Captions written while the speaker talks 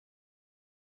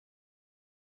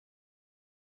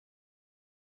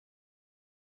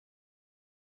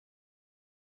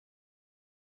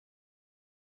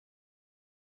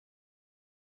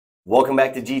Welcome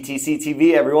back to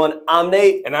Gtctv, everyone. I'm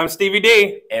Nate. And I'm Stevie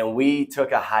D. And we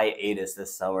took a hiatus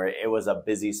this summer. It was a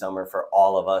busy summer for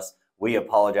all of us. We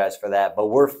apologize for that, but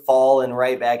we're falling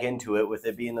right back into it with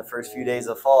it being the first few days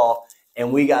of fall.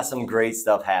 And we got some great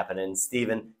stuff happening.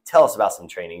 Steven, tell us about some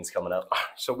trainings coming up.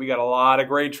 So we got a lot of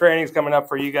great trainings coming up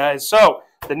for you guys. So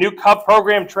the new Cub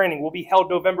program training will be held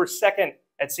November 2nd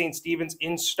at St. Stephen's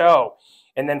in Stowe.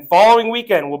 And then following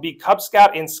weekend will be Cub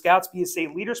Scout and Scouts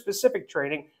BSA leader-specific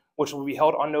training, which will be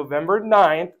held on November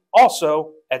 9th,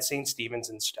 also at St. Stephen's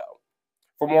in Stowe.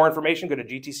 For more information, go to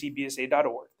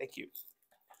gtcbsa.org. Thank you.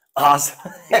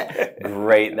 Awesome.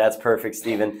 Great. That's perfect,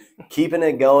 Steven. Keeping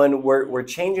it going. We're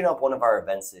changing up one of our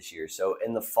events this year. So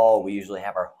in the fall, we usually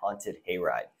have our haunted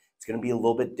hayride. It's going to be a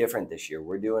little bit different this year.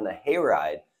 We're doing a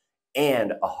hayride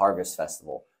and a harvest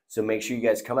festival. So make sure you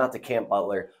guys come out to Camp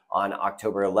Butler on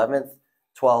October 11th,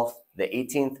 12th, the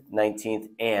 18th, 19th,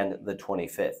 and the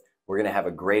 25th. We're going to have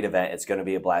a great event. It's going to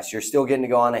be a blast. You're still getting to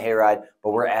go on a hayride,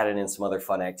 but we're adding in some other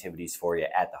fun activities for you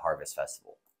at the Harvest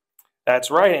Festival. That's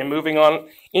right. And moving on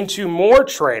into more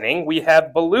training, we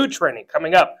have BALOO training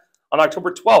coming up on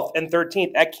October 12th and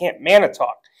 13th at Camp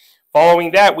Manatoc.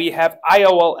 Following that, we have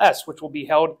IOLS, which will be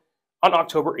held on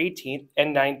October 18th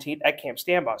and 19th at Camp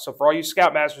Stambaugh. So for all you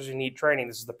Scoutmasters who need training,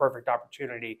 this is the perfect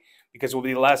opportunity because it will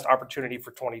be the last opportunity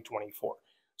for 2024.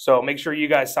 So make sure you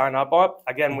guys sign up.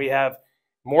 Again, we have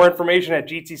more information at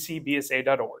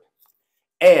gtcbsa.org.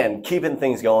 And keeping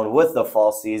things going with the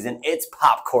fall season, it's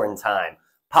popcorn time.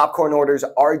 Popcorn orders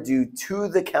are due to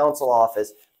the council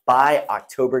office by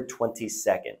October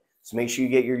 22nd. So make sure you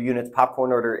get your unit's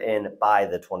popcorn order in by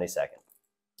the 22nd.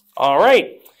 All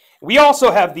right. We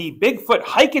also have the Bigfoot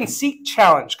Hike and Seek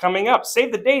Challenge coming up.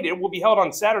 Save the date. It will be held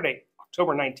on Saturday,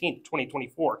 October 19th,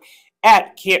 2024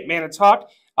 at Camp Manatoc.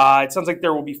 It sounds like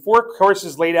there will be 4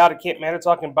 courses laid out at Camp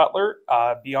Manatoc and Butler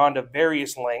beyond of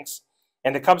various lengths.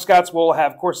 And the Cub Scouts will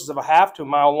have courses of a half to a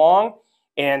mile long,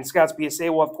 and Scouts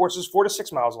BSA will have courses 4 to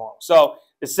 6 miles long. So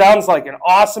this sounds like an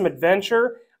awesome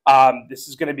adventure. This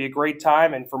is going to be a great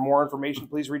time. And for more information,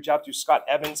 please reach out to Scott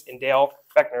Evans and Dale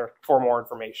Beckner for more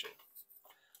information.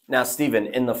 Now, Steven,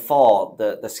 in the fall,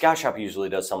 the Scout Shop usually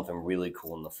does something really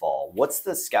cool in the fall. What's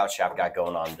the Scout Shop got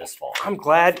going on this fall? I'm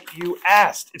glad you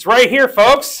asked. It's right here,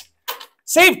 folks.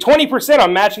 Save 20%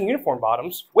 on matching uniform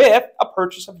bottoms with a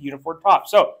purchase of uniform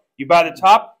tops. So you buy the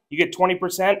top, you get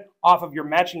 20% off of your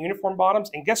matching uniform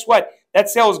bottoms. And guess what? That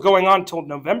sale is going on until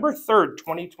November 3rd,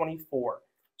 2024.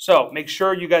 So make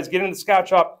sure you guys get in the Scout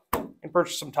Shop and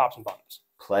purchase some tops and bottoms.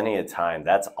 Plenty of time.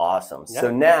 That's awesome. Yeah.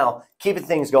 So now, keeping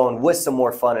things going with some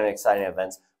more fun and exciting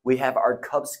events, we have our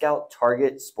Cub Scout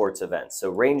Target Sports events.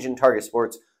 So range and target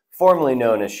sports, formerly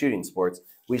known as shooting sports,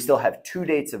 we still have 2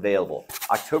 dates available,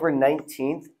 October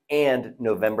 19th and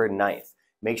November 9th.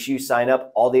 Make sure you sign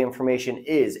up. All the information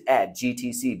is at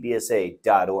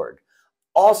gtcbsa.org.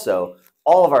 Also,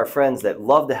 all of our friends that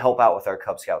love to help out with our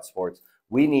Cub Scout sports,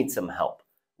 we need some help.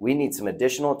 We need some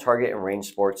additional target and range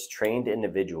sports trained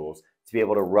individuals to be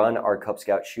able to run our Cub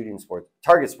Scout shooting sports,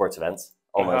 target sports events,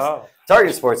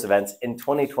 target sports events in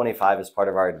 2025 as part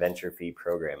of our adventure fee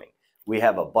programming. We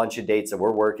have a bunch of dates that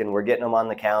we're working. We're getting them on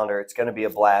the calendar. It's going to be a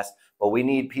blast, but we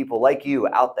need people like you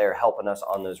out there helping us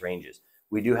on those ranges.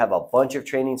 We do have a bunch of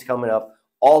trainings coming up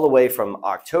all the way from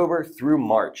October through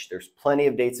March. There's plenty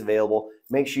of dates available.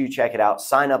 Make sure you check it out.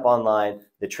 Sign up online.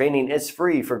 The training is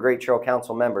free for Great Trail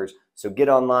Council members. So get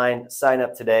online, sign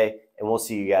up today, and we'll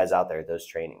see you guys out there at those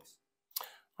trainings.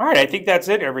 All right, I think that's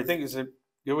it. Everything is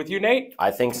good with you, Nate?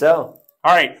 I think so.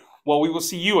 All right, well, we will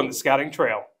see you on the scouting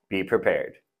trail. Be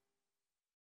prepared.